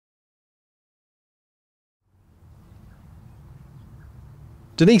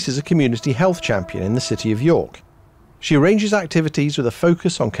Denise is a community health champion in the City of York. She arranges activities with a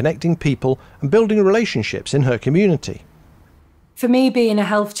focus on connecting people and building relationships in her community. For me, being a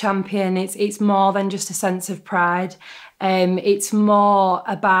health champion, it's more than just a sense of pride. It's more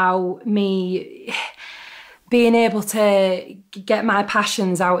about me being able to get my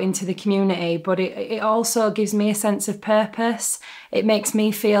passions out into the community, but it also gives me a sense of purpose. It makes me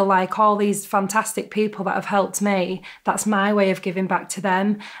feel like all these fantastic people that have helped me, that's my way of giving back to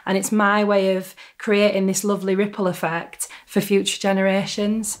them, and it's my way of creating this lovely ripple effect for future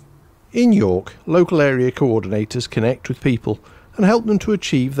generations. In York, local area coordinators connect with people and help them to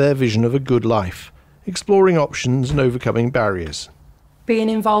achieve their vision of a good life, exploring options and overcoming barriers. Being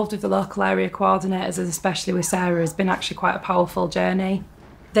involved with the local area coordinators, especially with Sarah, has been actually quite a powerful journey.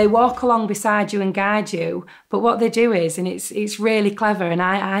 They walk along beside you and guide you, but what they do is, and it's really clever, and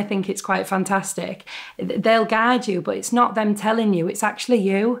I think it's quite fantastic, they'll guide you, but it's not them telling you, it's actually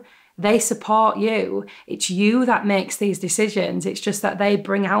you. They support you. It's you that makes these decisions. It's just that they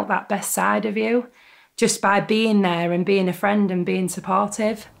bring out that best side of you just by being there and being a friend and being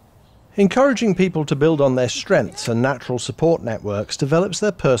supportive. Encouraging people to build on their strengths and natural support networks develops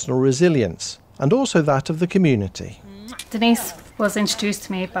their personal resilience and also that of the community. Denise was introduced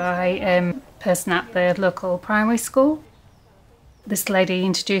to me by a person at the local primary school. This lady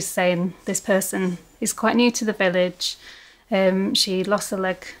introduced saying this person is quite new to the village. She lost a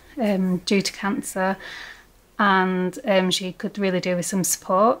leg due to cancer, and she could really do with some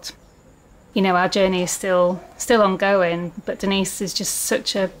support. You know, our journey is still ongoing, but Denise is just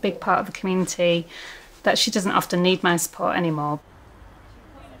such a big part of the community that she doesn't often need my support anymore.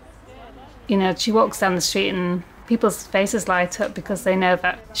 You know, she walks down the street and people's faces light up because they know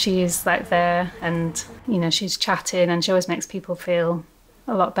that she is like there, and, you know, she's chatting and she always makes people feel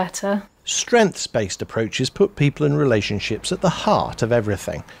a lot better. Strengths-based approaches put people in relationships at the heart of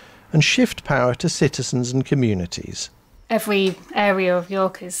everything and shift power to citizens and communities. Every area of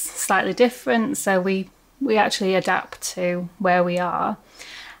York is slightly different, so we actually adapt to where we are.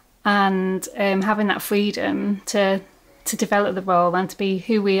 And having that freedom to develop the role and to be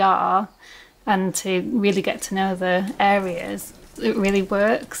who we are and to really get to know the areas, it really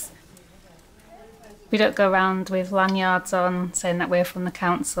works. We don't go around with lanyards on saying that we're from the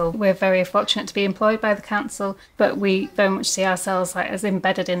council. We're very fortunate to be employed by the council, but we very much see ourselves like as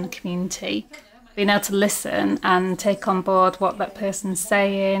embedded in the community. Being able to listen and take on board what that person's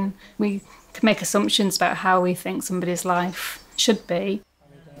saying. We can make assumptions about how we think somebody's life should be,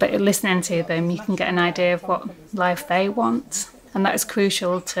 but listening to them, you can get an idea of what life they want, and that is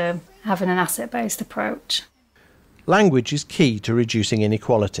crucial to having an asset-based approach. Language is key to reducing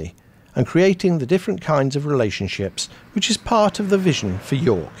inequality and creating the different kinds of relationships, which is part of the vision for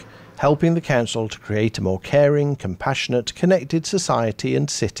York, helping the council to create a more caring, compassionate, connected society and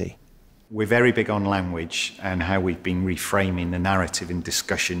city. We're very big on language and how we've been reframing the narrative in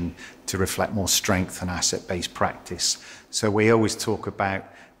discussion to reflect more strength and asset-based practice. So we always talk about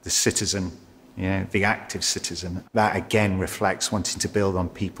the citizen, the active citizen. That again reflects wanting to build on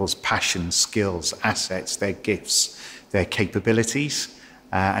people's passions, skills, assets, their gifts, their capabilities,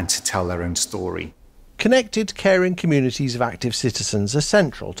 and to tell their own story. Connected, caring communities of active citizens are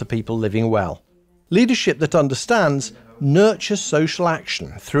central to people living well. Leadership that understands nurtures social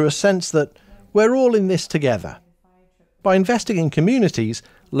action through a sense that we're all in this together. By investing in communities,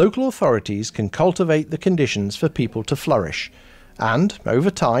 local authorities can cultivate the conditions for people to flourish and,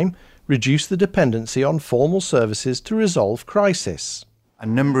 over time, reduce the dependency on formal services to resolve crisis. A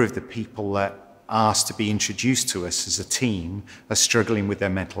number of the people that asked to be introduced to us as a team are struggling with their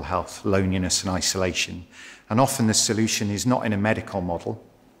mental health, loneliness and isolation. And often the solution is not in a medical model,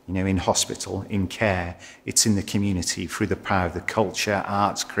 in hospital, in care. It's in the community through the power of the culture,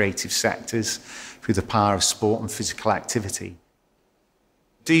 arts, creative sectors, through the power of sport and physical activity.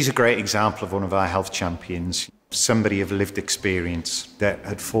 Dee's a great example of one of our health champions, somebody of lived experience that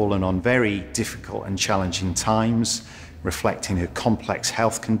had fallen on very difficult and challenging times, reflecting her complex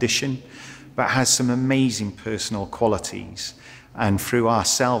health condition, but has some amazing personal qualities. And through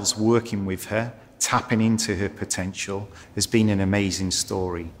ourselves working with her, tapping into her potential, has been an amazing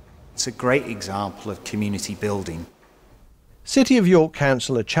story. It's a great example of community building. City of York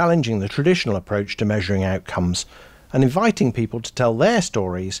Council are challenging the traditional approach to measuring outcomes and inviting people to tell their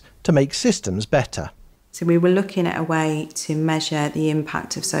stories to make systems better. So we were looking at a way to measure the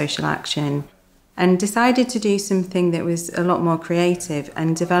impact of social action and decided to do something that was a lot more creative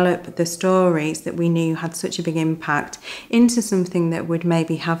and develop the stories that we knew had such a big impact into something that would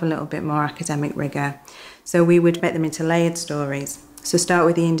maybe have a little bit more academic rigour. So we would make them into layered stories. So start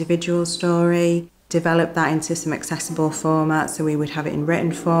with the individual story, developed that into some accessible format, so we would have it in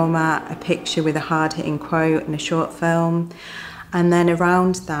written format, a picture with a hard-hitting quote and a short film. And then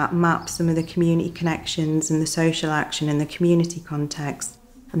around that, map some of the community connections and the social action in the community context.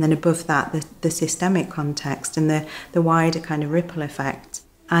 And then above that, the systemic context and the wider kind of ripple effect.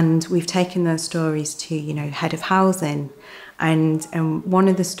 And we've taken those stories to, head of housing. And one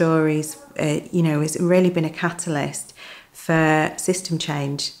of the stories, has really been a catalyst for system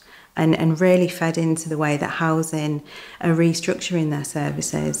change and really fed into the way that housing are restructuring their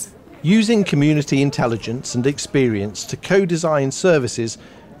services. Using community intelligence and experience to co-design services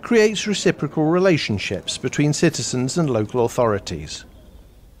creates reciprocal relationships between citizens and local authorities.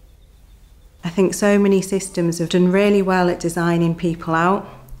 I think so many systems have done really well at designing people out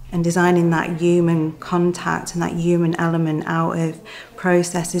and designing that human contact and that human element out of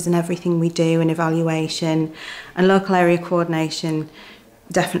processes and everything we do and evaluation. And local area coordination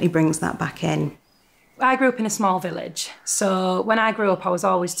definitely brings that back in. I grew up in a small village, so when I grew up I was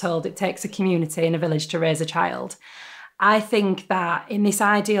always told it takes a community and a village to raise a child. I think that in this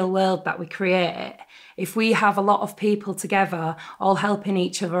ideal world that we create, if we have a lot of people together, all helping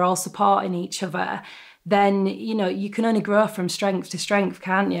each other, all supporting each other, then, you can only grow from strength to strength,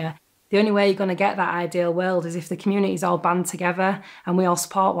 can't you? The only way you're going to get that ideal world is if the communities all band together and we all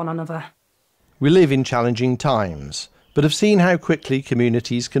support one another. We live in challenging times, but have seen how quickly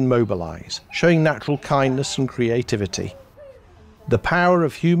communities can mobilise, showing natural kindness and creativity. The power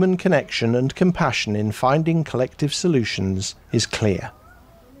of human connection and compassion in finding collective solutions is clear.